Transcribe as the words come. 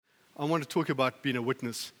I want to talk about being a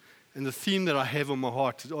witness. And the theme that I have on my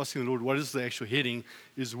heart is asking the Lord, what is the actual heading,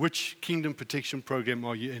 is which kingdom protection program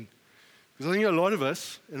are you in? Because I think a lot of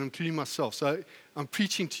us, and including myself, so I'm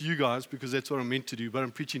preaching to you guys because that's what I'm meant to do, but I'm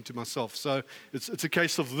preaching to myself. So it's a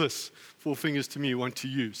case of this, 4 fingers to me, 1 to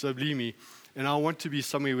you. So believe me, and I want to be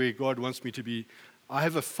somewhere where God wants me to be. I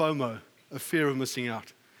have a FOMO, a fear of missing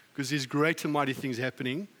out, because there's great and mighty things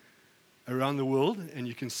happening around the world, and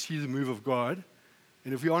you can see the move of God.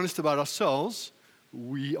 And if we're honest about ourselves,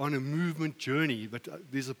 we're on a movement journey, but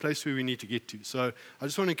there's a place where we need to get to. So I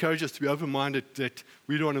just want to encourage us to be open-minded that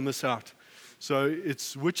we don't want to miss out. So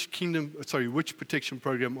it's which protection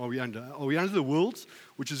program are we under? Are we under the world's,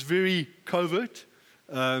 which is very covert,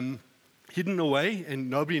 hidden away, and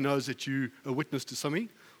nobody knows that you're a witness to something?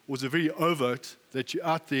 Or is it very overt that you're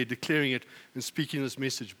out there declaring it and speaking this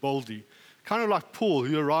message boldly? Kind of like Paul,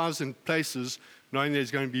 who arrives in places knowing that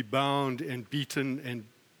he's going to be bound and beaten and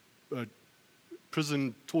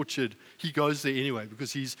prison, tortured. He goes there anyway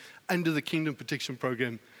because he's under the kingdom protection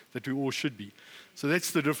program that we all should be. So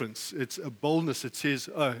that's the difference. It's a boldness that says,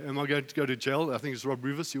 oh, am I going to go to jail? I think it's Rob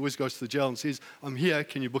Rivers. He always goes to the jail and says, I'm here,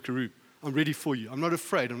 can you book a room? I'm ready for you. I'm not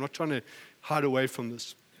afraid. I'm not trying to hide away from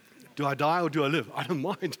this. Do I die or do I live? I don't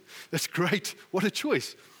mind. That's great. What a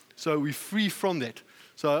choice. So we're free from that.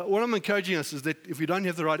 So what I'm encouraging us is that if we don't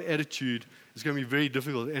have the right attitude, it's going to be very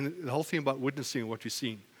difficult. And the whole thing about witnessing what we're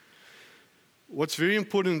seeing. What's very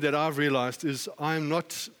important that I've realized is I'm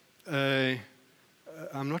not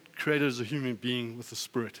created as a human being with a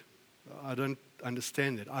spirit. I don't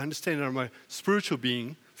understand that. I understand that I'm a spiritual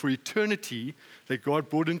being for eternity that God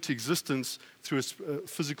brought into existence through a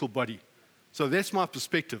physical body. So that's my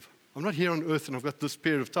perspective. I'm not here on earth and I've got this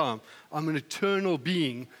period of time. I'm an eternal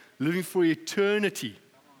being living for eternity.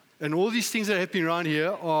 And all these things that are happening around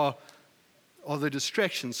here are the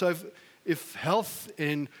distractions. So if health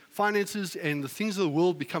and finances and the things of the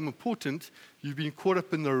world become important, you've been caught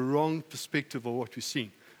up in the wrong perspective of what we're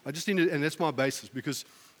seeing. I just need to, and that's my basis,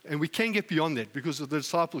 and we can get beyond that because the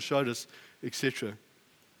disciples showed us, etc.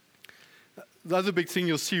 The other big thing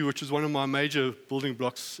you'll see, which is one of my major building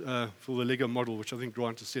blocks for the Lego model, which I think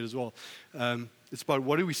Grant has said as well, it's about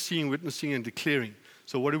what are we seeing, witnessing, and declaring.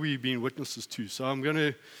 So what are we being witnesses to? So I'm going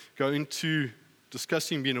to go into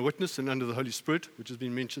discussing being a witness and under the Holy Spirit, which has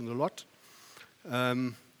been mentioned a lot.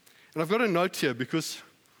 And I've got a note here because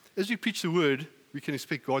as we preach the word, we can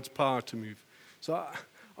expect God's power to move. So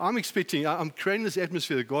I'm creating this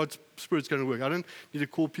atmosphere that God's Spirit's going to work. I don't need to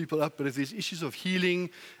call people up, but if there's issues of healing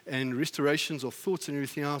and restorations of thoughts and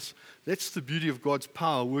everything else, that's the beauty of God's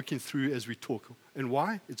power working through as we talk. And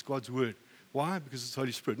why? It's God's word. Why? Because it's the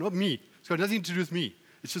Holy Spirit, not me. It's got nothing to do with me.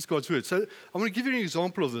 It's just God's word. So I'm going to give you an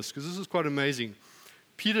example of this because this is quite amazing.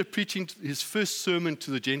 Peter preaching his first sermon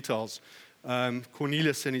to the Gentiles,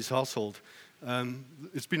 Cornelius and his household.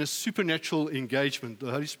 It's been a supernatural engagement.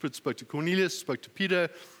 The Holy Spirit spoke to Cornelius, spoke to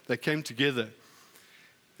Peter. They came together.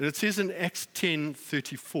 And it says in Acts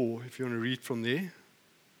 10:34, if you want to read from there.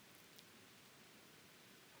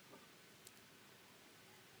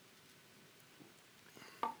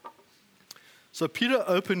 So Peter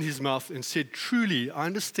opened his mouth and said, truly, I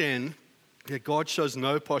understand that God shows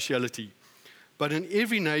no partiality. But in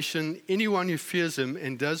every nation, anyone who fears him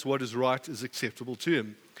and does what is right is acceptable to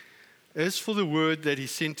him. As for the word that he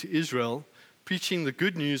sent to Israel, preaching the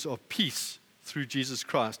good news of peace through Jesus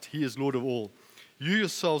Christ, he is Lord of all. You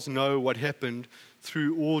yourselves know what happened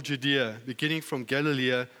through all Judea, beginning from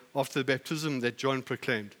Galilee after the baptism that John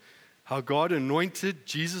proclaimed, how God anointed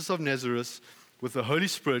Jesus of Nazareth with the Holy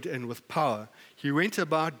Spirit and with power. He went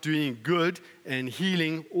about doing good and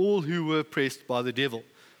healing all who were oppressed by the devil,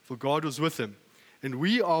 for God was with him. And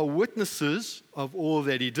we are witnesses of all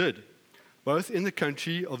that he did, both in the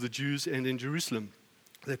country of the Jews and in Jerusalem.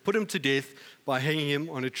 They put him to death by hanging him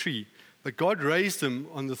on a tree. But God raised him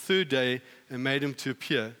on the third day and made him to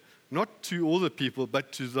appear, not to all the people,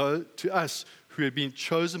 but to us who had been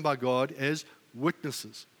chosen by God as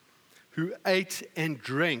witnesses, who ate and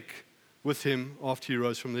drank with him after he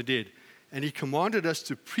rose from the dead. And he commanded us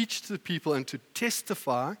to preach to the people and to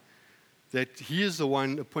testify that he is the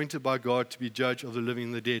one appointed by God to be judge of the living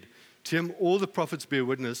and the dead. To him all the prophets bear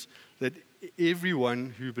witness that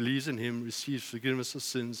everyone who believes in him receives forgiveness of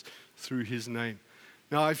sins through his name.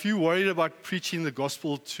 Now, if you're worried about preaching the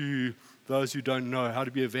gospel to those who don't know how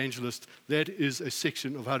to be evangelist, that is a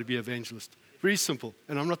section of how to be evangelist. Very simple.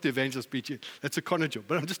 And I'm not the evangelist preacher. That's a corner job.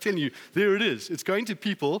 But I'm just telling you, there it is. It's going to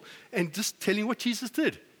people and just telling what Jesus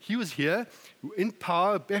did. He was here in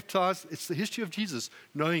power, baptized. It's the history of Jesus,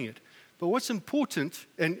 knowing it. But what's important,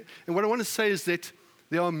 and what I want to say is that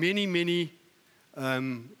there are many, many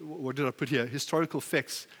what did I put here? Historical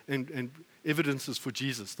facts and evidences for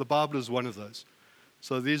Jesus. The Bible is one of those.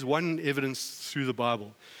 So there's one evidence through the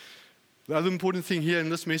Bible. The other important thing here in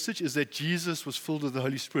this message is that Jesus was filled with the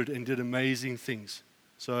Holy Spirit and did amazing things.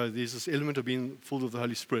 So there's this element of being filled with the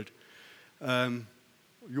Holy Spirit.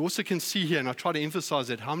 You also can see here, and I try to emphasize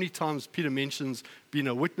that, how many times Peter mentions being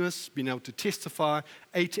a witness, being able to testify,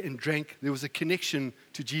 ate and drank. There was a connection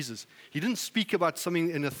to Jesus. He didn't speak about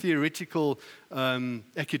something in a theoretical,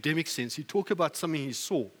 academic sense. He talked about something he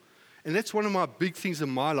saw. And that's one of my big things in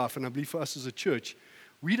my life, and I believe for us as a church.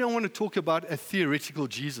 We don't want to talk about a theoretical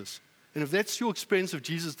Jesus. And if that's your experience of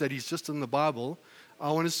Jesus, that he's just in the Bible,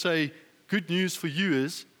 I want to say, good news for you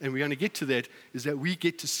is, and we're going to get to that, is that we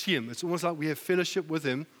get to see him. It's almost like we have fellowship with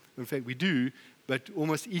him. In fact, we do, but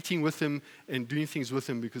almost eating with him and doing things with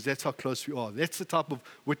him, because that's how close we are. That's the type of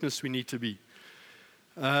witness we need to be.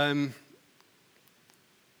 And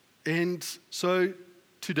so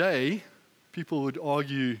today, people would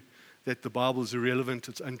argue that the Bible is irrelevant,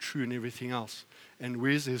 it's untrue and everything else. And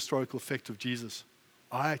where's the historical fact of Jesus?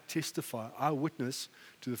 I testify, I witness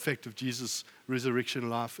to the fact of Jesus' resurrection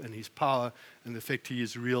life and his power and the fact he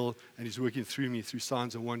is real and he's working through me through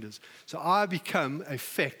signs and wonders. So I become a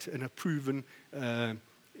fact and a proven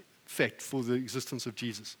fact for the existence of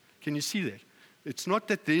Jesus. Can you see that? It's not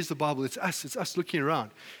that there's the Bible, it's us looking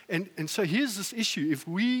around. And so here's this issue. If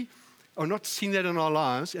we are not seeing that in our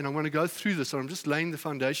lives, and I'm going to go through this, and I'm just laying the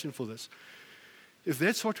foundation for this. If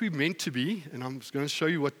that's what we're meant to be, and I'm going to show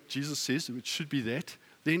you what Jesus says, it should be that,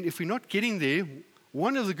 then if we're not getting there,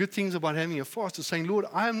 one of the good things about having a fast is saying, Lord,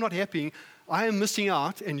 I am not happy, I am missing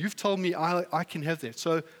out, and you've told me I can have that.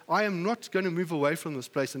 So I am not going to move away from this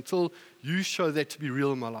place until you show that to be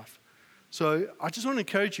real in my life. So I just want to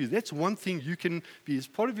encourage you, that's one thing you can be as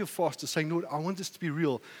part of your fast, is saying, Lord, I want this to be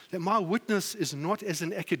real. That my witness is not as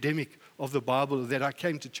an academic of the Bible that I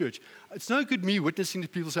came to church. It's no good me witnessing to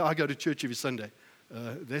people say, I go to church every Sunday.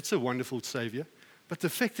 That's a wonderful Savior. But the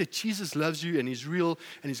fact that Jesus loves you and he's real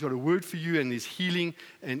and he's got a word for you and there's healing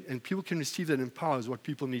and people can receive that in power is what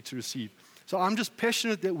people need to receive. So I'm just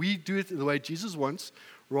passionate that we do it the way Jesus wants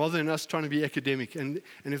rather than us trying to be academic. And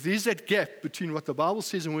if there's that gap between what the Bible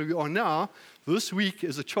says and where we are now, this week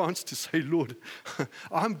is a chance to say, Lord,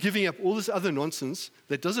 I'm giving up all this other nonsense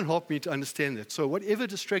that doesn't help me to understand that. So whatever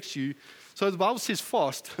distracts you, so the Bible says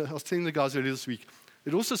fast. I was telling the guys earlier this week.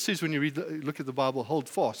 It also says when you look at the Bible, hold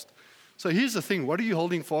fast. So here's the thing, what are you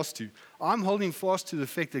holding fast to? I'm holding fast to the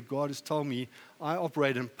fact that God has told me I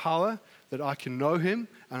operate in power, that I can know him,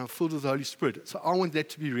 and I'm filled with the Holy Spirit. So I want that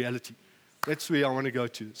to be reality. That's where I want to go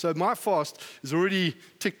to. So my fast is already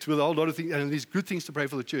ticked with a whole lot of things, and there's good things to pray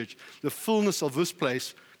for the church. The fullness of this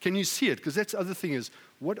place, can you see it? Because that's the other thing is,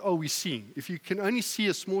 what are we seeing? If you can only see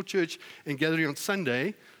a small church and gathering on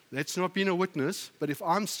Sunday, that's not being a witness, but if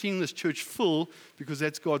I'm seeing this church full, because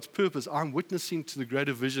that's God's purpose, I'm witnessing to the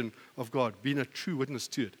greater vision of God, being a true witness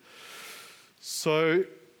to it. So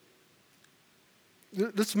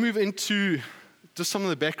let's move into just some of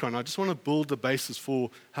the background. I just want to build the basis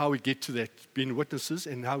for how we get to that, being witnesses,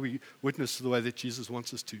 and how we witness the way that Jesus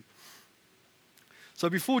wants us to. So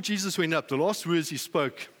before Jesus went up, the last words he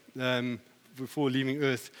spoke before leaving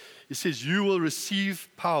earth, he says, you will receive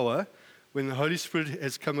power when the Holy Spirit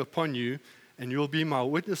has come upon you, and you'll be my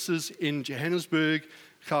witnesses in Johannesburg,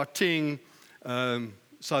 Gauteng,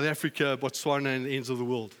 South Africa, Botswana, and the ends of the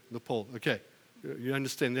world, Nepal. Okay, you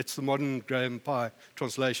understand, that's the modern Graham Pye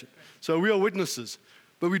translation. So we are witnesses,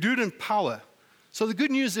 but we do it in power. So the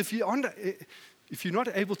good news, if you're not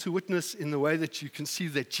able to witness in the way that you can see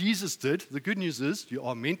that Jesus did, the good news is you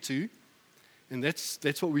are meant to, and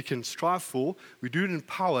that's what we can strive for. We do it in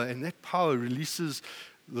power, and that power releases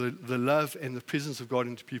the love and the presence of God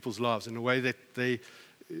into people's lives in a way that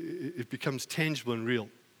it becomes tangible and real.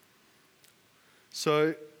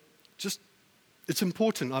 So it's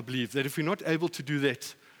important, I believe, that if we're not able to do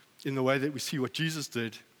that in the way that we see what Jesus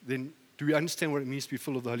did, then do we understand what it means to be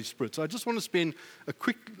full of the Holy Spirit? So I just want to spend a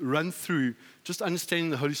quick run through just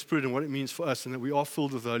understanding the Holy Spirit and what it means for us and that we are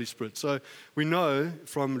filled with the Holy Spirit. So we know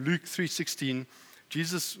from Luke 3:16,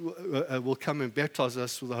 Jesus will come and baptize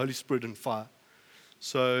us with the Holy Spirit and fire.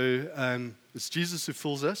 So it's Jesus who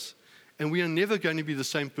fills us, and we are never going to be the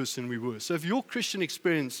same person we were. So if your Christian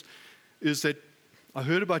experience is that I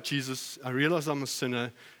heard about Jesus, I realize I'm a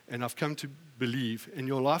sinner, and I've come to believe, and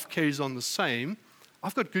your life carries on the same,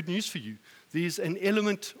 I've got good news for you. There's an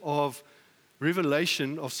element of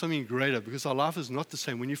revelation of something greater, because our life is not the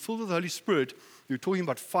same. When you're filled with the Holy Spirit, you're talking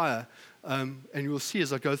about fire, and you will see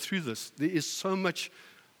as I go through this, there is so much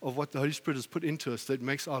of what the Holy Spirit has put into us that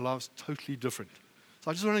makes our lives totally different. So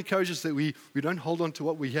I just want to encourage us that we don't hold on to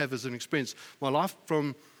what we have as an experience. My life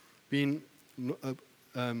from being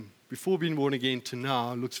before being born again to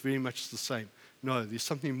now looks very much the same. No, there's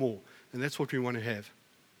something more, and that's what we want to have.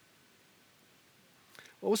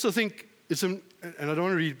 I also think and I don't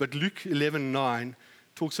want to read, but Luke 11:9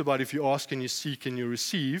 talks about if you ask and you seek and you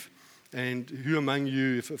receive, and who among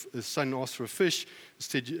you, if a son asks for a fish,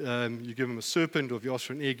 instead you give him a serpent, or if you ask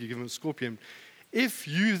for an egg, you give him a scorpion. If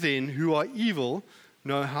you then, who are evil,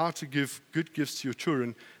 know how to give good gifts to your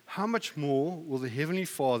children, how much more will the Heavenly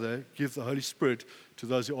Father give the Holy Spirit to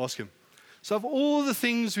those who ask Him? So of all the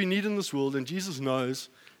things we need in this world, and Jesus knows,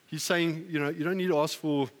 He's saying, you don't need to ask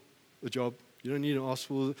for a job. You don't need to ask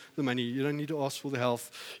for the money. You don't need to ask for the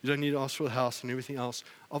health. You don't need to ask for the house and everything else.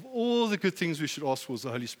 Of all the good things we should ask for is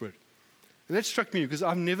the Holy Spirit. And that struck me because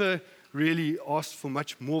I've never really asked for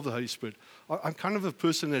much more of the Holy Spirit. I'm kind of a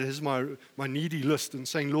person that has my needy list and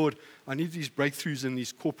saying, Lord, I need these breakthroughs in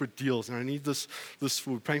these corporate deals, and I need this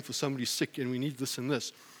for praying for somebody sick, and we need this and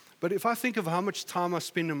this. But if I think of how much time I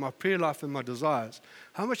spend in my prayer life and my desires,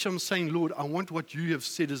 how much I'm saying, Lord, I want what you have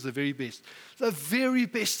said is the very best. The very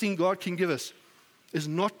best thing God can give us is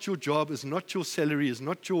not your job, is not your salary, is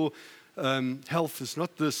not your health, is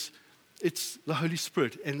not this. It's the Holy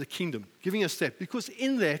Spirit and the kingdom, giving us that. Because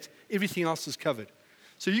in that, everything else is covered.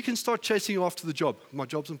 So you can start chasing after the job. My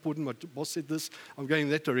job's important, my boss said this, I'm going in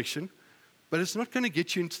that direction. But it's not going to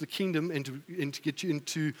get you into the kingdom and to get you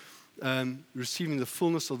into receiving the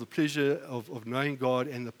fullness of the pleasure of knowing God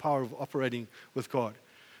and the power of operating with God.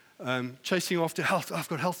 Chasing after health. I've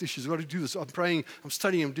got health issues. I've got to do this. I'm praying. I'm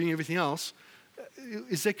studying. I'm doing everything else.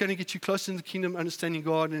 Is that going to get you closer in the kingdom, understanding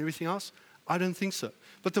God and everything else? I don't think so.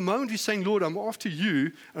 But the moment you're saying, Lord, I'm after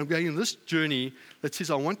you, and I'm going on this journey that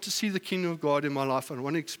says I want to see the kingdom of God in my life, and I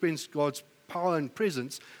want to experience God's power and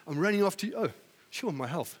presence, I'm running after you. Oh, sure, my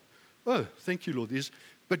health. Oh, thank you, Lord.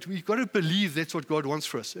 But we've got to believe that's what God wants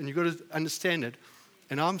for us, and you've got to understand it.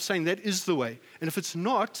 And I'm saying that is the way. And if it's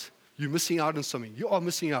not, you're missing out on something. You are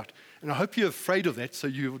missing out. And I hope you're afraid of that, so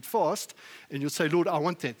you would fast, and you'll say, Lord, I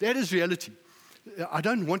want that. That is reality. I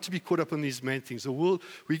don't want to be caught up on these man things. The world,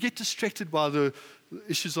 we get distracted by the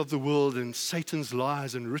issues of the world and Satan's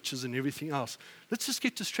lies and riches and everything else. Let's just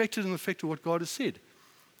get distracted in the fact of what God has said.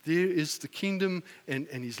 There is the kingdom and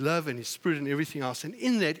His love and His Spirit and everything else. And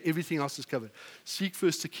in that, everything else is covered. Seek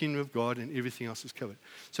first the kingdom of God and everything else is covered.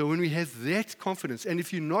 So when we have that confidence, and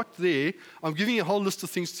if you're not there, I'm giving you a whole list of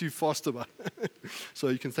things to fast about. So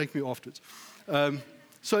you can thank me afterwards.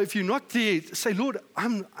 So if you're not there, say, Lord,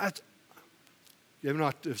 you're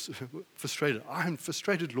not frustrated. I'm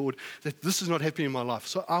frustrated, Lord, that this is not happening in my life.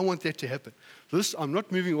 So I want that to happen. I'm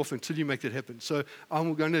not moving off until you make that happen. So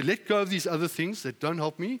I'm going to let go of these other things that don't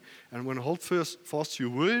help me, and I'm going to hold fast to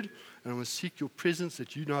your word, and I'm going to seek your presence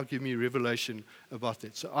that you now give me revelation about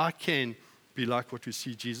that. So I can be like what we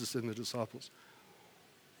see Jesus and the disciples.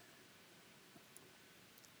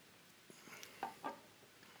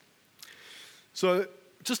 So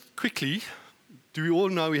just quickly, do we all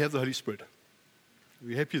know we have the Holy Spirit? Are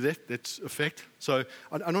we happy with that? That's a fact. So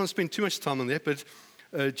I don't want to spend too much time on that, but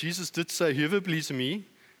Jesus did say, whoever believes in me,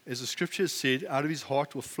 as the scripture has said, out of his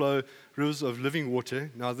heart will flow rivers of living water.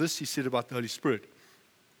 Now this he said about the Holy Spirit.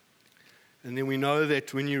 And then we know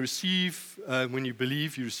that when you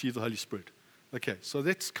believe, you receive the Holy Spirit. Okay, so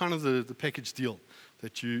that's kind of the package deal,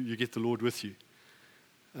 that you get the Lord with you.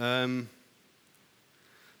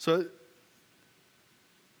 So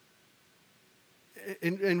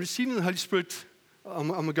in receiving the Holy Spirit,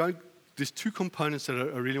 there's two components that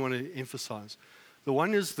I really want to emphasize. The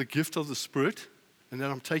one is the gift of the Spirit, and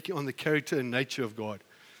then I'm taking on the character and nature of God.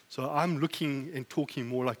 So I'm looking and talking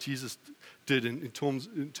more like Jesus did in terms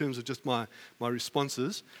of just my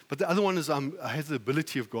responses. But the other one is I have the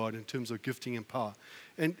ability of God in terms of gifting and power.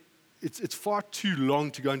 And it's far too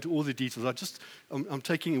long to go into all the details. I'm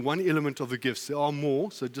taking one element of the gifts. There are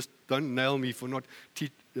more, so just don't nail me for not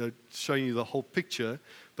showing you the whole picture.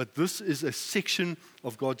 But this is a section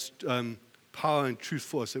of God's power and truth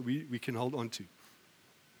for us that we can hold on to.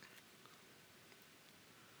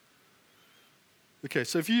 Okay,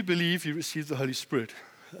 so if you believe, you receive the Holy Spirit.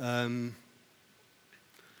 And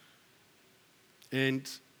in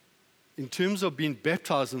terms of being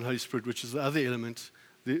baptized in the Holy Spirit, which is the other element,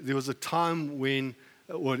 there was a time when,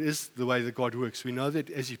 or it is the way that God works. We know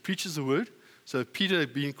that as He preaches the word, so Peter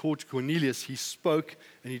being called to Cornelius, he spoke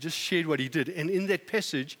and he just shared what he did. And in that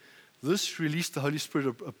passage, this released the Holy Spirit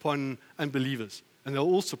upon unbelievers. And they were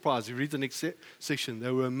all surprised. You read the next section.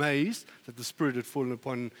 They were amazed that the Spirit had fallen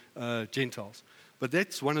upon Gentiles. But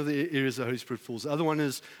that's one of the areas the Holy Spirit falls. The other one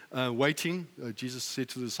is waiting. Jesus said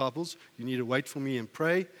to the disciples, you need to wait for me and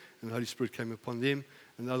pray. and the Holy Spirit came upon them,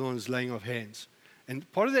 and the other one is laying of hands. And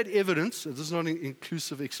part of that evidence, this is not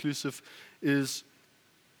inclusive, exclusive, is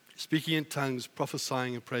speaking in tongues,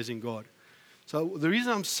 prophesying, and praising God. So the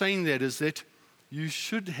reason I'm saying that is that you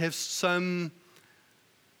should have some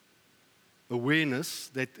awareness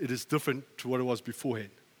that it is different to what it was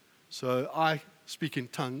beforehand. So I speak in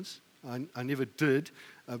tongues. I never did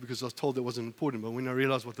because I was told that wasn't important. But when I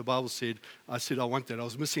realized what the Bible said, I said I want that. I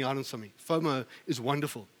was missing out on something. FOMO is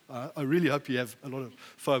wonderful. I really hope you have a lot of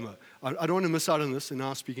FOMO. I don't want to miss out on this, and now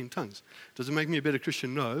I speak in tongues. Does it make me a better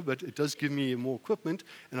Christian? No, but it does give me more equipment,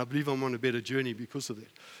 and I believe I'm on a better journey because of that.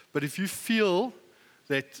 But if you feel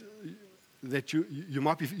that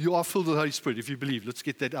you are filled with the Holy Spirit, if you believe, let's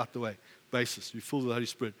get that out the way. Basis, you're filled with the Holy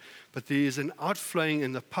Spirit. But there is an outflowing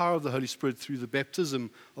in the power of the Holy Spirit through the baptism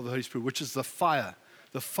of the Holy Spirit, which is the fire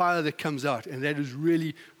that comes out. And that is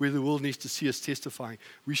really where the world needs to see us testifying.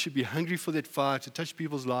 We should be hungry for that fire to touch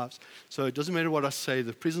people's lives. So it doesn't matter what I say,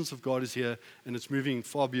 the presence of God is here, and it's moving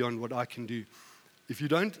far beyond what I can do. If you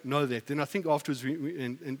don't know that, then I think afterwards,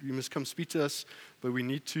 and you must come speak to us, but we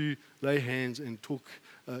need to lay hands and talk,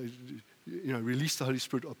 release the Holy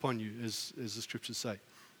Spirit upon you, as the scriptures say.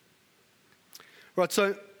 Right,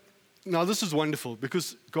 so now this is wonderful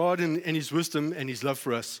because God in His wisdom and His love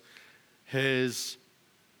for us has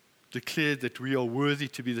declared that we are worthy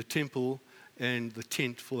to be the temple and the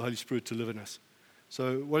tent for the Holy Spirit to live in us.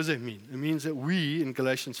 So what does that mean? It means that we, in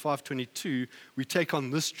Galatians 5:22, we take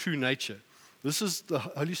on this true nature. This is the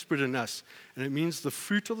Holy Spirit in us. And it means the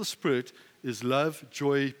fruit of the Spirit is love,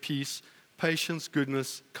 joy, peace, patience,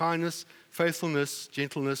 goodness, kindness, faithfulness,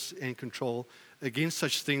 gentleness, and control. Against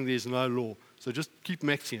such thing there is no law. So just keep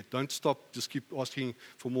maxing it. Don't stop. Just keep asking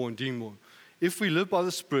for more and doing more. If we live by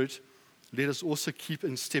the Spirit, let us also keep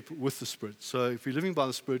in step with the Spirit. So if we're living by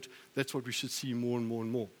the Spirit, that's what we should see more and more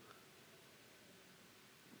and more.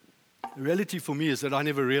 The reality for me is that I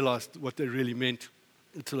never realized what that really meant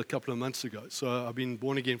until a couple of months ago. So I've been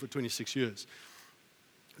born again for 26 years.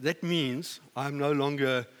 That means I'm no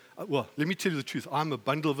longer, let me tell you the truth. I'm a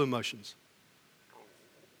bundle of emotions.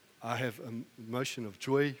 I have an emotion of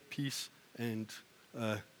joy, peace, and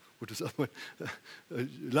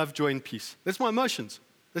love, joy, and peace. That's my emotions.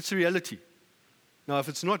 That's the reality. Now, if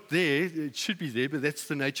it's not there, it should be there, but that's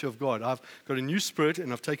the nature of God. I've got a new spirit,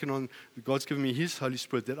 and I've taken on, God's given me His Holy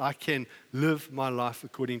Spirit that I can live my life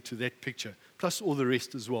according to that picture, plus all the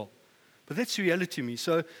rest as well. But that's the reality to me.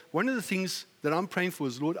 So one of the things that I'm praying for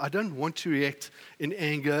is, Lord, I don't want to react in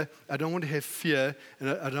anger. I don't want to have fear,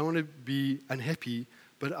 and I don't want to be unhappy.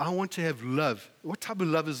 But I want to have love. What type of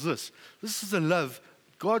love is this? This is a love,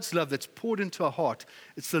 God's love that's poured into our heart.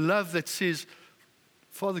 It's the love that says,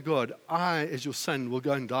 Father God, I, as your son, will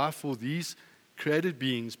go and die for these created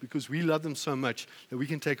beings because we love them so much that we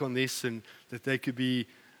can take on their sin, that they could be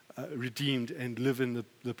redeemed and live in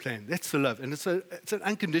the plan. That's the love. And it's an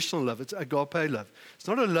unconditional love. It's agape love. It's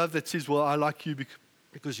not a love that says, well, I like you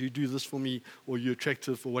because you do this for me, or you're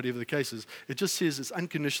attractive, or whatever the case is. It just says it's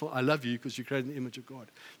unconditional. I love you because you're created in the image of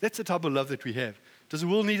God. That's the type of love that we have. Does the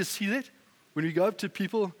world need to see that? When we go up to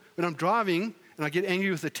people, when I'm driving and I get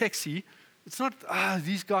angry with a taxi, it's not,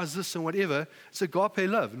 these guys this and whatever. It's agape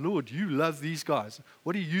love. Lord, you love these guys.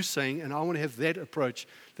 What are you saying? And I want to have that approach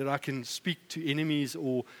that I can speak to enemies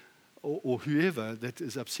or whoever that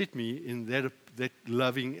has upset me in that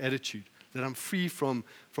loving attitude, that I'm free from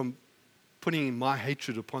putting my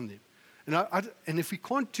hatred upon them. And if we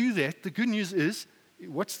can't do that, the good news is,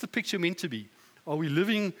 what's the picture meant to be? Are we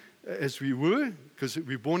living as we were, because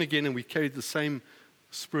we're born again and we carried the same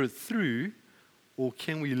Spirit through, or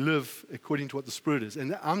can we live according to what the Spirit is?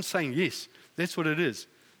 And I'm saying yes, that's what it is.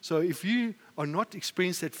 So if you are not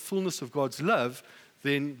experiencing that fullness of God's love,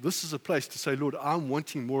 then this is a place to say, Lord, I'm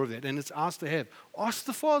wanting more of that. And it's ours to have. Ask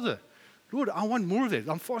the Father. Lord, I want more of that.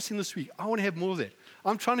 I'm fasting this week. I want to have more of that.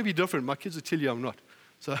 I'm trying to be different. My kids will tell you I'm not.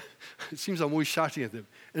 So it seems I'm always shouting at them.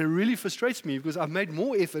 And it really frustrates me because I've made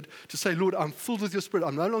more effort to say, Lord, I'm filled with your Spirit.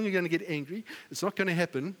 I'm no longer going to get angry. It's not going to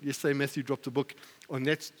happen. Yesterday, Matthew dropped a book on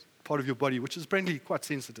that part of your body, which is apparently quite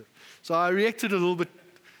sensitive. So I reacted a little bit,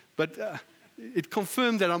 but it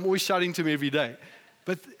confirmed that I'm always shouting to him every day.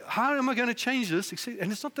 But how am I going to change this?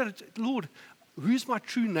 And it's not that, Lord, who's my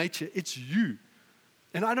true nature? It's you.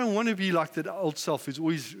 And I don't want to be like that old self who's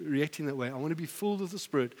always reacting that way. I want to be filled with the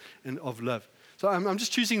Spirit and of love. So I'm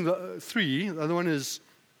just choosing the three. The other one is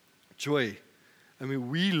joy. I mean,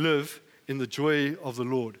 we live in the joy of the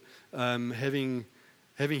Lord, having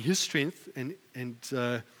His strength, and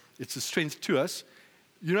it's a strength to us.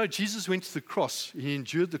 You know, Jesus went to the cross. He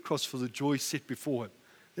endured the cross for the joy set before Him.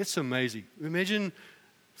 That's amazing. Imagine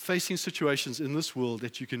facing situations in this world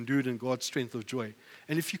that you can do it in God's strength of joy.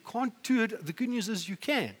 And if you can't do it, the good news is you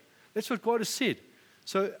can. That's what God has said.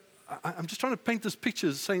 So I'm just trying to paint this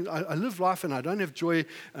picture saying I live life and I don't have joy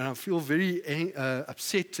and I feel very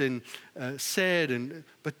upset and sad.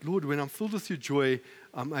 But Lord, when I'm filled with your joy,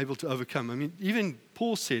 I'm able to overcome. I mean, even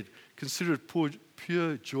Paul said, consider it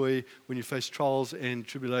pure joy when you face trials and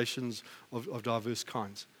tribulations of diverse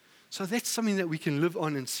kinds. So that's something that we can live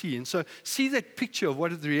on and see. And so see that picture of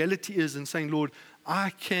what the reality is and saying, Lord,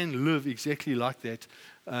 I can live exactly like that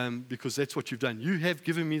because that's what you've done. You have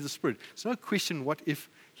given me the Spirit. It's no question what if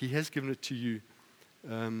He has given it to you.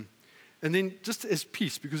 And then just as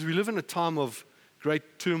peace, because we live in a time of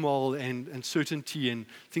great turmoil and uncertainty, and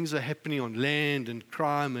things are happening on land and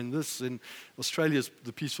crime and this, and Australia's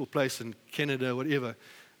the peaceful place and Canada, whatever.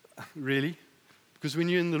 Really? Because when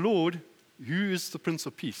you're in the Lord, who is the Prince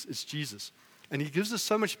of Peace? It's Jesus. And He gives us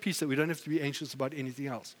so much peace that we don't have to be anxious about anything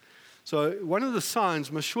else. So one of the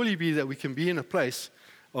signs must surely be that we can be in a place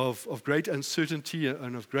of great uncertainty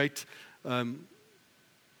and of great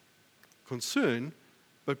concern,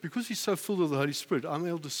 but because He's so full of the Holy Spirit, I'm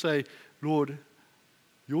able to say, Lord,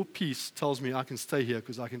 your peace tells me I can stay here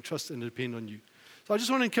because I can trust and depend on you. So I just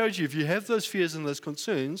want to encourage you, if you have those fears and those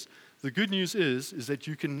concerns, the good news is that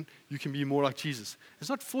you can be more like Jesus. It's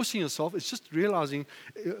not forcing yourself, it's just realizing,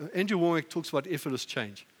 Andrew Womack talks about effortless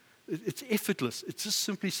change. It's effortless. It's just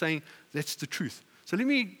simply saying that's the truth. So let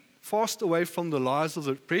me fast away from the lies of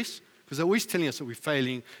the press, because they're always telling us that we're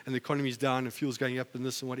failing and the economy's down and fuel's going up and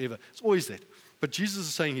this and whatever. It's always that. But Jesus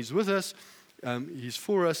is saying He's with us, He's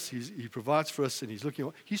for us, He provides for us, and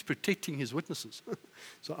He's protecting His witnesses.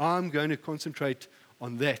 So I'm going to concentrate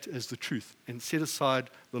on that as the truth and set aside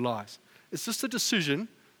the lies. It's just a decision,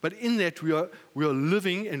 but in that we are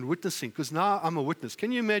living and witnessing, because now I'm a witness.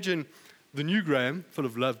 Can you imagine the new Graham full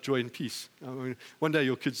of love, joy, and peace? I mean, one day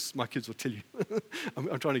my kids will tell you.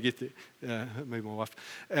 I'm trying to get there, maybe my wife.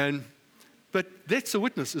 But that's a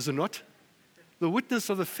witness, is it not? The witness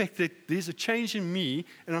of the fact that there's a change in me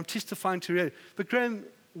and I'm testifying to reality. But Graham,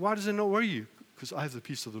 why does it not worry you? Because I have the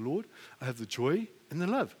peace of the Lord, I have the joy and the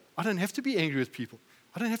love. I don't have to be angry with people.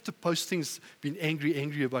 I don't have to post things being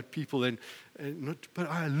angry about people, but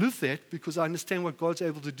I live that because I understand what God's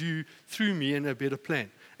able to do through me and a better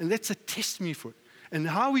plan. And that's a testimony for it. And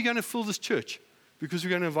how are we going to fill this church? Because we're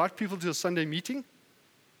going to invite people to a Sunday meeting?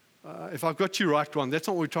 If I've got you right, Ron, that's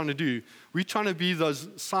not what we're trying to do. We're trying to be those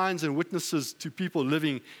signs and witnesses to people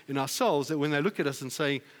living in ourselves that when they look at us and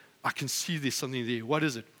saying, I can see there's something there. What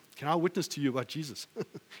is it? Can I witness to you about Jesus?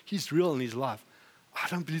 He's real in His life. I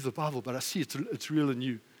don't believe the Bible, but I see it's real in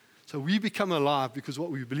you. So we become alive because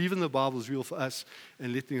what we believe in the Bible is real for us,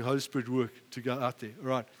 and letting the Holy Spirit work to go out there. All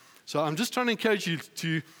right. So I'm just trying to encourage you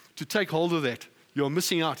to take hold of that. You're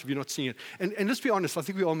missing out if you're not seeing it. And let's be honest, I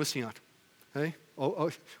think we are missing out. Hey?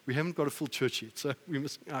 We haven't got a full church yet, so we're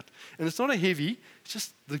missing out. And it's not a heavy, it's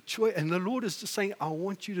just the joy. And the Lord is just saying, I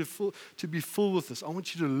want you to be full with this. I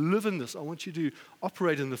want you to live in this. I want you to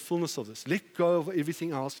operate in the fullness of this. Let go of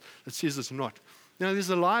everything else that says it's not. Now,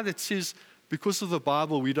 there's a lie that says, because of the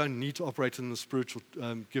Bible, we don't need to operate in the spiritual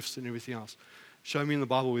gifts and everything else. Show me in the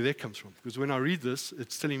Bible where that comes from. Because when I read this,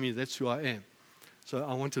 it's telling me that's who I am. So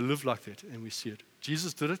I want to live like that, and we see it.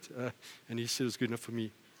 Jesus did it, and He said it's good enough for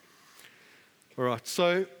me. All right,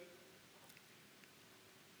 so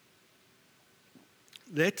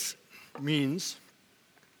that means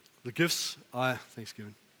the gifts thanks,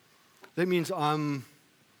 Kevin. That means I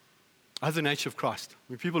have the nature of Christ.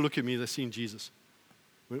 When people look at me, they're seeing Jesus.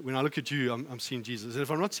 When I look at you, I'm seeing Jesus. And if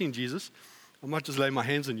I'm not seeing Jesus, I might just lay my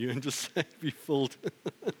hands on you and just say, be filled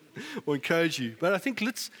or encourage you. But I think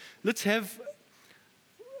let's have,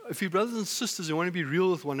 if you're brothers and sisters and want to be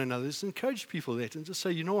real with one another, just encourage people that and just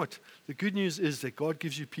say, you know what? The good news is that God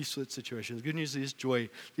gives you peace for that situation. The good news is joy,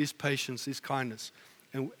 there's patience, there's kindness.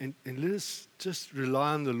 And let us just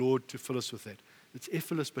rely on the Lord to fill us with that. It's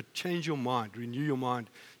effortless, but change your mind, renew your mind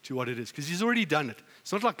to what it is. Because He's already done it.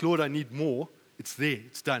 It's not like, Lord, I need more. It's there.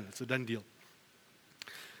 It's done. It's a done deal.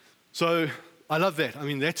 So I love that. I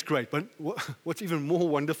mean, that's great. But what's even more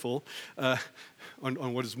wonderful,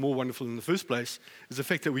 on what is more wonderful in the first place, is the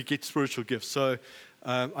fact that we get spiritual gifts. So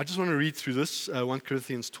I just want to read through this, 1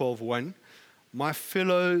 Corinthians 12:1. My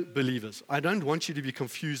fellow believers, I don't want you to be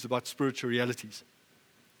confused about spiritual realities.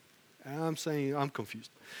 I'm saying I'm confused.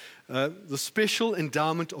 The special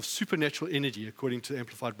endowment of supernatural energy, according to the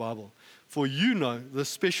Amplified Bible. For you know the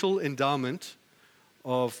special endowment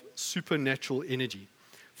of supernatural energy.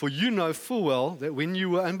 For you know full well that when you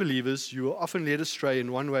were unbelievers, you were often led astray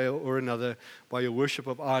in one way or another by your worship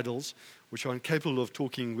of idols, which are incapable of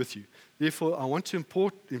talking with you. Therefore, I want to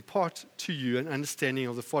impart to you an understanding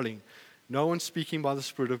of the following. No one speaking by the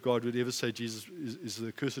Spirit of God would ever say Jesus is the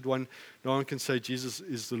accursed one. No one can say Jesus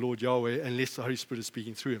is the Lord Yahweh unless the Holy Spirit is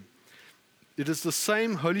speaking through him. It is the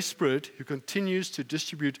same Holy Spirit who continues to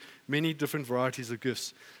distribute many different varieties of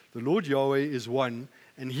gifts. The Lord Yahweh is one,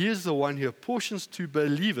 and he is the one who apportions to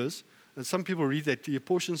believers, and some people read that he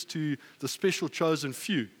apportions to the special chosen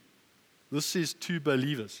few. This says to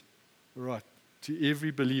believers, right, to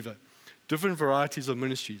every believer. Different varieties of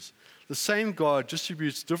ministries. The same God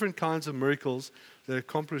distributes different kinds of miracles that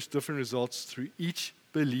accomplish different results through each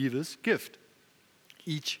believer's gift.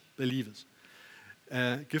 Each believer's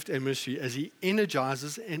gift and ministry as he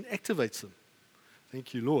energizes and activates them.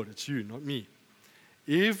 Thank you, Lord. It's you, not me.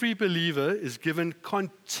 Every believer is given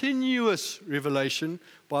continuous revelation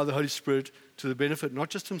by the Holy Spirit to the benefit not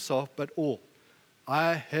just himself, but all.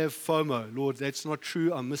 I have FOMO. Lord, that's not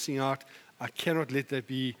true. I'm missing out. I cannot let that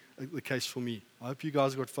be the case for me. I hope you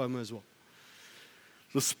guys got FOMO as well.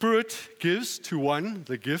 The Spirit gives to one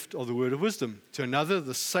the gift of the word of wisdom. To another,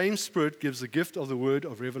 the same Spirit gives the gift of the word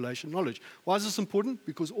of revelation knowledge. Why is this important?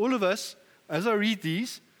 Because all of us, as I read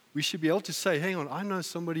these, we should be able to say, hang on, I know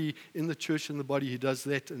somebody in the church, in the body who does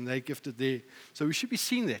that, and they gifted there. So we should be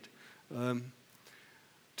seeing that.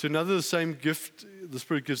 To another, the same gift, the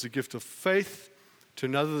Spirit gives the gift of faith. To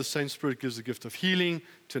another, the same Spirit gives the gift of healing.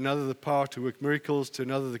 To another, the power to work miracles. To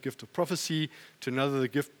another, the gift of prophecy. To another, the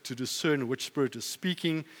gift to discern which spirit is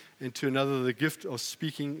speaking. And to another, the gift of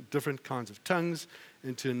speaking different kinds of tongues.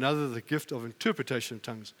 And to another, the gift of interpretation of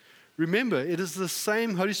tongues. Remember, it is the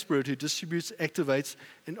same Holy Spirit who distributes, activates,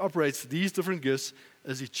 and operates these different gifts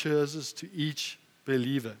as he chooses to each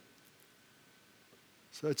believer.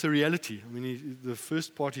 So it's a reality. I mean, the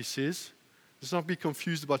first part he says, let's not be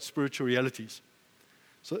confused about spiritual realities.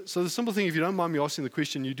 So the simple thing, if you don't mind me asking the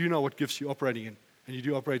question, you do know what gifts you're operating in, and you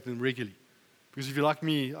do operate in them regularly. Because if you're like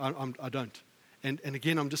me, I don't. And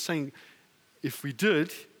again, I'm just saying, if we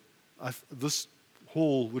did, this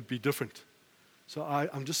hall would be different. So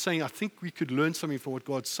I'm just saying, I think we could learn something from what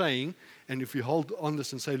God's saying, and if we hold on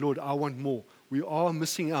this and say, Lord, I want more. We are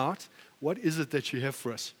missing out. What is it that you have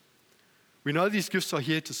for us? We know these gifts are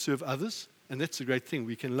here to serve others, and that's a great thing.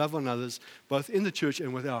 We can love on others, both in the church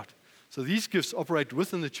and without. So these gifts operate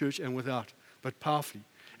within the church and without, but powerfully.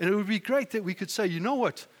 And it would be great that we could say, you know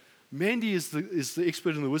what? Mandy is the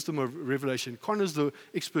expert in the wisdom of revelation. Connor's the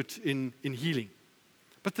expert in healing.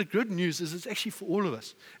 But the good news is it's actually for all of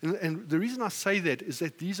us. And the reason I say that is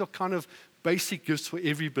that these are kind of basic gifts for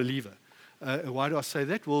every believer. Why do I say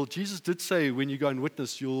that? Well, Jesus did say when you go and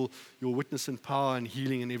witness, you'll witness in power and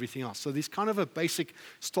healing and everything else. So there's kind of a basic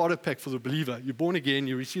starter pack for the believer. You're born again,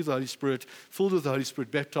 you receive the Holy Spirit, filled with the Holy Spirit,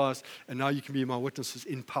 baptized, and now you can be my witnesses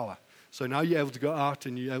in power. So now you're able to go out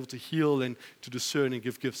and you're able to heal and to discern and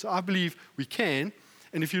give gifts. So I believe we can.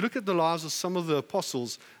 And if you look at the lives of some of the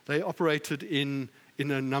apostles, they operated in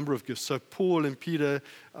a number of gifts. So Paul and Peter,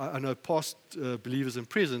 I know past believers and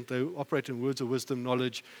present, they operate in words of wisdom,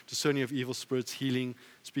 knowledge, discerning of evil spirits, healing,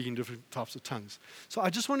 speaking different types of tongues. So I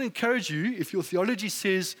just want to encourage you, if your theology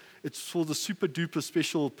says it's for the super duper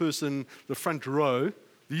special person, the front row,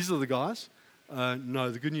 these are the guys. No,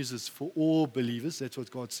 the good news is for all believers. That's what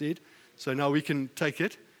God said. So now we can take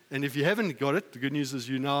it. And if you haven't got it, the good news is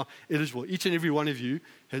you're now eligible. Each and every one of you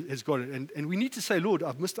has got it. And we need to say, Lord,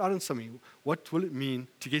 I've missed out on something. What will it mean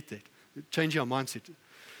to get that? Change our mindset.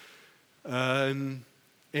 And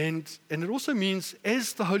it also means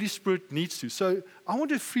as the Holy Spirit needs to. So I want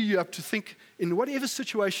to free you up to think in whatever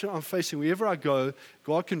situation I'm facing, wherever I go,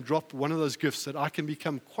 God can drop one of those gifts that I can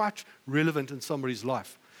become quite relevant in somebody's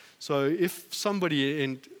life. So if somebody,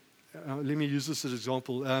 and let me use this as an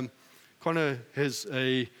example, Connor has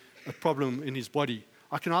a problem in his body.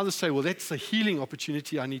 I can either say, well, that's a healing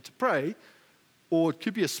opportunity, I need to pray, or it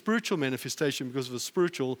could be a spiritual manifestation because of a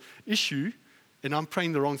spiritual issue, and I'm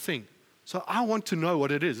praying the wrong thing. So I want to know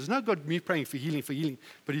what it is. There's no God me praying for healing,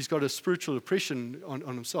 but he's got a spiritual oppression on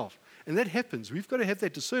himself. And that happens. We've got to have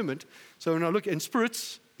that discernment. So when I look in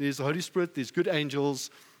spirits, there's the Holy Spirit, there's good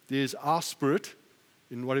angels, there's our spirit,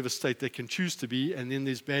 in whatever state they can choose to be, and then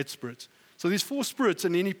there's bad spirits. So there's 4 spirits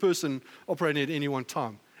in any person operating at any one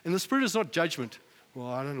time. And the spirit is not judgment. Well,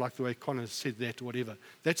 I don't like the way Connor said that or whatever.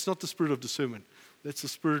 That's not the spirit of discernment. That's the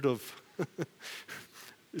spirit of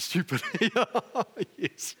stupid.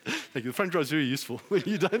 Yes. Thank you. The front row is very useful. When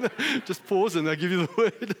you don't know, just pause and they'll give you the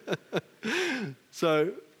word.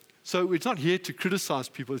 So it's not here to criticize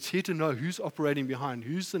people. It's here to know who's operating behind,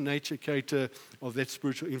 who's the nature, character of that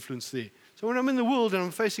spiritual influence there. So when I'm in the world and I'm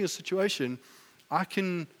facing a situation, I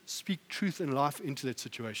can speak truth and life into that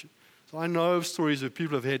situation. So I know of stories where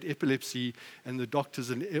people have had epilepsy and the doctors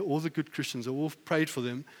and all the good Christians have all prayed for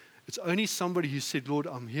them. It's only somebody who said, Lord,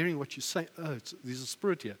 I'm hearing what you say. Oh, there's a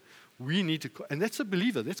spirit here. We need to, and that's a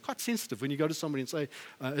believer. That's quite sensitive when you go to somebody and say,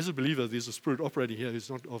 as a believer, there's a spirit operating here who's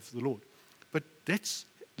not of the Lord. But that's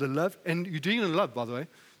the love, and you're doing it in love, by the way.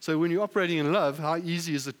 So when you're operating in love, how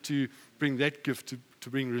easy is it to bring that gift to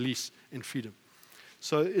bring release and freedom?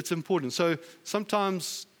 So it's important. So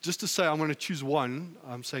sometimes just to say I'm going to choose one,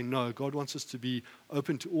 I'm saying no. God wants us to be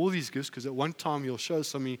open to all these gifts because at one time He'll show us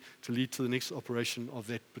something to lead to the next operation of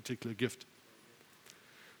that particular gift.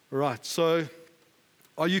 All right. So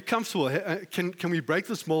are you comfortable? Can we break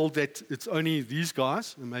this mold that it's only these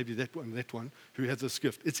guys and maybe that one who have this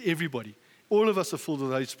gift? It's everybody. All of us are full of the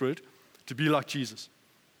Holy Spirit to be like Jesus.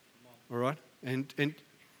 All right. And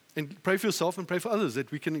pray for yourself and pray for others that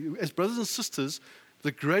we can, as brothers and sisters,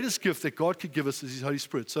 the greatest gift that God could give us is His Holy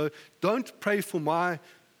Spirit. So don't pray for my $1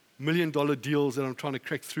 million deals that I'm trying to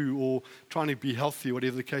crack through or trying to be healthy,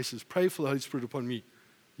 whatever the case is. Pray for the Holy Spirit upon me.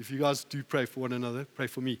 If you guys do pray for one another, pray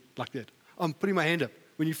for me like that. I'm putting my hand up.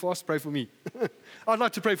 When you fast, pray for me. I'd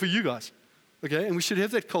like to pray for you guys. Okay? And we should have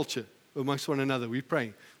that culture amongst one another. We're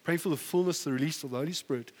praying for the fullness, the release of the Holy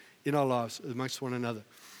Spirit in our lives amongst one another.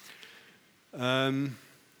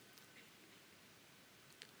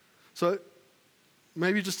 So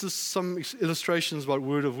maybe just some illustrations about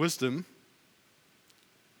word of wisdom.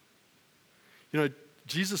 You know,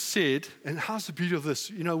 Jesus said, and how's the beauty of this?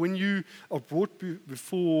 You know, when you are brought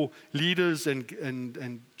before leaders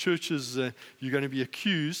and churches, you're going to be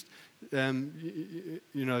accused, you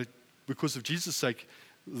know, because of Jesus' sake.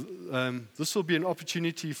 This will be an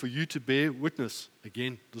opportunity for you to bear witness.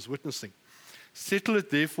 Again, this witnessing. Settle it,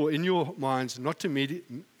 therefore, in your minds not to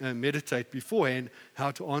meditate beforehand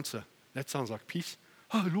how to answer. That sounds like peace.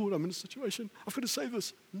 Oh, Lord, I'm in a situation. I've got to say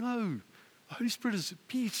this. No. The Holy Spirit is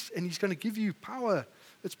peace, and He's going to give you power.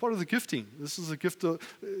 It's part of the gifting. This is a gift of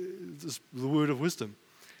the word of wisdom.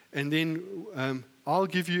 And then I'll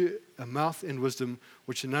give you a mouth and wisdom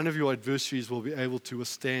which none of your adversaries will be able to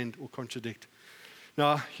withstand or contradict.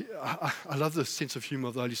 Now, I love the sense of humor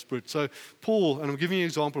of the Holy Spirit. So Paul, and I'm giving you an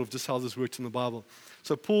example of just how this works in the Bible.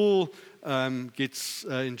 So Paul gets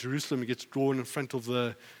in Jerusalem, he gets drawn in front of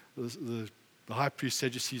the high priests,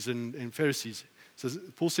 Sadducees, and Pharisees. So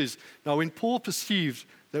Paul says, now when Paul perceived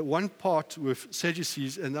that one part were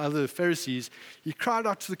Sadducees and the other Pharisees, he cried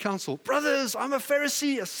out to the council, brothers, I'm a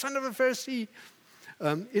Pharisee, a son of a Pharisee.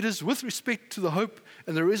 It is with respect to the hope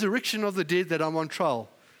and the resurrection of the dead that I'm on trial.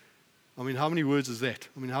 I mean, how many words is that?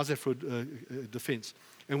 I mean, how's that for defense?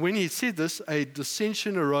 And when he said this, a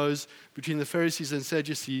dissension arose between the Pharisees and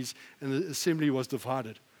Sadducees, and the assembly was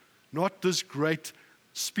divided. Not this great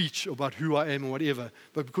speech about who I am or whatever,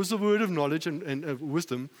 but because of the word of knowledge and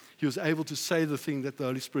wisdom, he was able to say the thing that the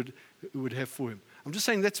Holy Spirit would have for him. I'm just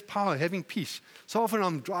saying that's power, having peace. So often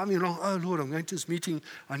I'm driving along, oh Lord, I'm going to this meeting,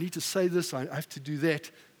 I need to say this, I have to do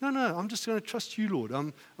that. No, I'm just going to trust you, Lord.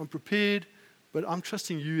 I'm prepared, but I'm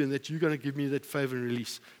trusting you and that you're going to give me that favor and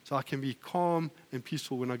release so I can be calm and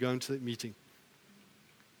peaceful when I go into that meeting.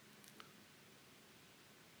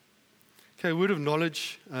 Okay, word of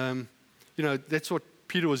knowledge, that's what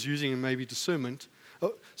Peter was using in maybe discernment.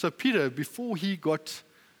 So Peter, before he got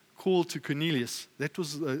called to Cornelius, that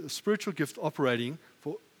was a spiritual gift operating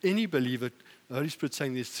for any believer. The Holy Spirit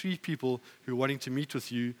saying there's 3 people who are wanting to meet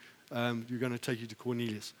with you. You're going to take you to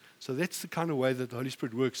Cornelius. So that's the kind of way that the Holy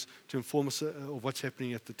Spirit works to inform us of what's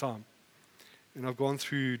happening at the time. And I've gone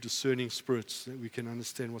through discerning spirits that we can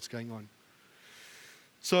understand what's going on.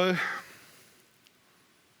 So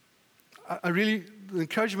the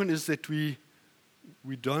encouragement is that we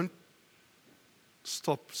don't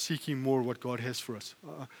stop seeking more of what God has for us.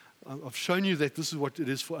 I've shown you that this is what it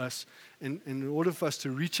is for us. And in order for us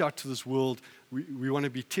to reach out to this world, we want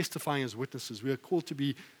to be testifying as witnesses. We are called to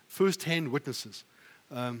be first-hand witnesses.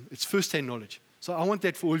 It's first-hand knowledge. So I want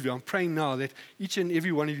that for all of you. I'm praying now that each and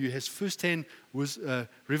every one of you has first-hand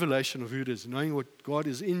revelation of who it is, knowing what God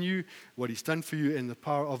is in you, what He's done for you, and the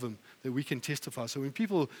power of Him, that we can testify. So when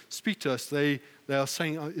people speak to us, they are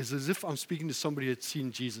saying, it's as if I'm speaking to somebody that's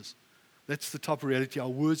seen Jesus. That's the type of reality. Our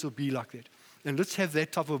words will be like that. And let's have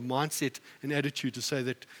that type of mindset and attitude to say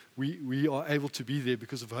that we are able to be there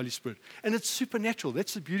because of the Holy Spirit. And it's supernatural.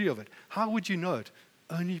 That's the beauty of it. How would you know it?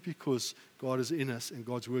 Only because God is in us and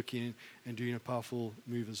God's working and doing a powerful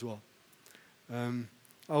move as well.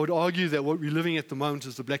 I would argue that what we're living at the moment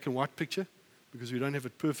is the black and white picture because we don't have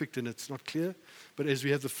it perfect and it's not clear. But as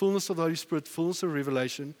we have the fullness of the Holy Spirit, fullness of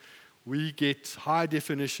revelation, we get high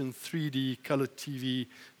definition 3D color TV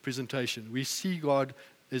presentation. We see God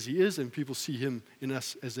as He is and people see Him in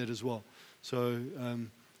us as that as well. So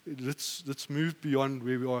let's move beyond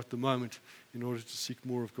where we are at the moment in order to seek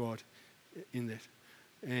more of God in that.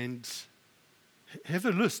 And have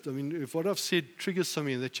a list. I mean, if what I've said triggers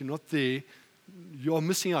something that you're not there, you are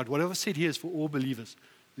missing out. Whatever I've said here is for all believers.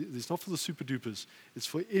 It's not for the super dupers. It's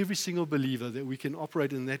for every single believer that we can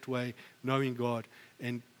operate in that way, knowing God,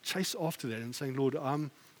 and chase after that and saying, Lord,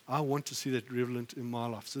 I want to see that relevant in my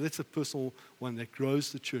life. So that's a personal one that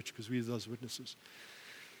grows the church because we're those witnesses.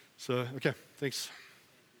 So, okay, thanks.